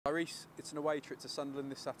Tyrese, it's an away trip to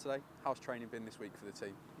Sunderland this Saturday. How's training been this week for the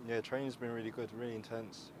team? Yeah, training's been really good, really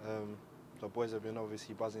intense. The boys have been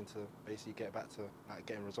obviously buzzing to basically get back to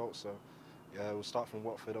getting results. So yeah, we'll start from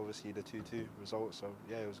Watford, obviously the 2-2 result. So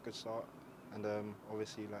yeah, it was a good start, and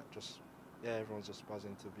obviously everyone's just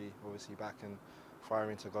buzzing to be obviously back and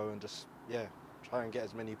firing to go and just try and get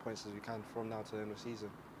as many points as we can from now to the end of the season.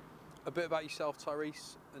 A bit about yourself,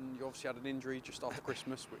 Tyrese, and you obviously had an injury just after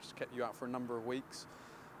Christmas, which kept you out for a number of weeks.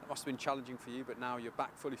 It must have been challenging for you, but now you're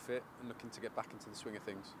back fully fit and looking to get back into the swing of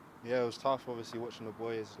things. Yeah, it was tough, obviously, watching the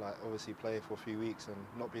boys obviously play for a few weeks and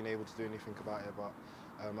not being able to do anything about it. But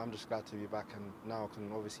I'm just glad to be back, and now I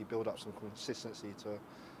can obviously build up some consistency to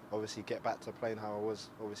obviously get back to playing how I was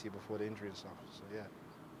obviously before the injury and stuff. So yeah.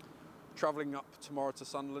 Travelling up tomorrow to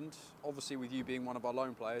Sunderland, obviously with you being one of our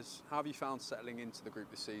loan players, how have you found settling into the group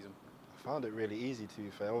this season? I found it really easy, to be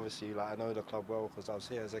fair. Obviously, I know the club well because I was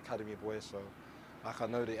here as an academy boy, so I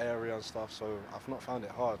know the area and stuff, so I've not found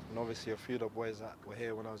it hard. And obviously a few of the boys that were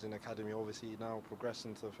here when I was in the academy obviously now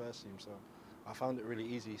progressing to the first team, so I found it really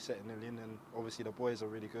easy settling in. And obviously the boys are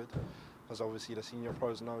really good because obviously the senior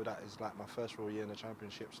pros know that is my first real year in the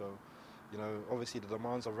championship, so obviously the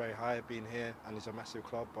demands are very high being here, and it's a massive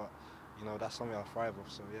club, but that's something I thrive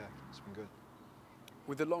off, so yeah, it's been good.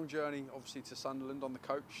 With the long journey, obviously, to Sunderland on the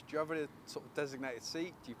coach, do you have a sort of designated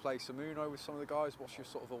seat? Do you play some Uno with some of the guys? What's your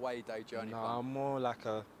sort of away day journey plan? I'm more like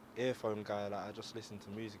a earphone guy. I just listen to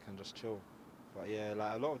music and just chill. But yeah,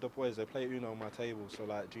 a lot of the boys, they play Uno on my table. So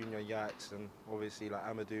Junior Yaks and obviously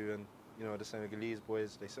Amadou and the Senegalese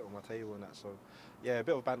boys, they sit on my table and that. So yeah, a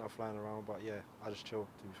bit of banter flying around, but yeah, I just chill,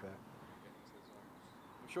 to be fair.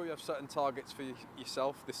 I'm sure you have certain targets for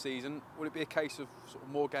yourself this season. Would it be a case of sort of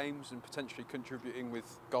more games and potentially contributing with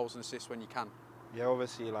goals and assists when you can? Yeah,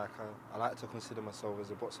 obviously, I like to consider myself as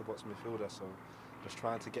a box-to-box midfielder, so just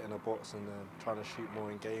trying to get in the box and trying to shoot more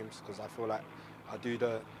in games, because I feel like I do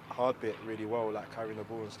the hard bit really well, like carrying the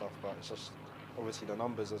ball and stuff, but it's just obviously the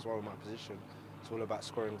numbers as well in my position. It's all about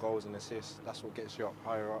scoring goals and assists. That's what gets you up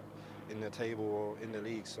higher up in the table or in the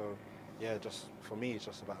league. So yeah, just for me, it's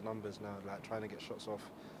just about numbers now, trying to get shots off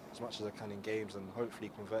as much as I can in games and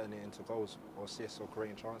hopefully converting it into goals or assists or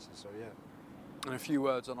creating chances, so yeah. And a few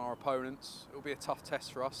words on our opponents. It'll be a tough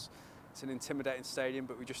test for us. It's an intimidating stadium,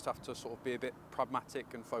 but we just have to sort of be a bit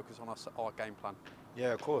pragmatic and focus on our game plan.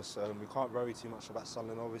 Yeah, of course. We can't worry too much about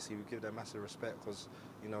Sunderland. Obviously, we give them massive respect because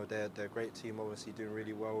they're a great team, obviously doing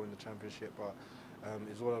really well in the championship. But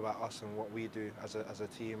it's all about us and what we do as a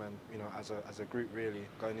team and as a group really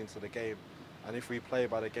going into the game. And if we play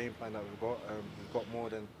by the game plan that we've got more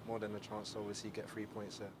than a chance to obviously get 3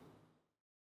 points there.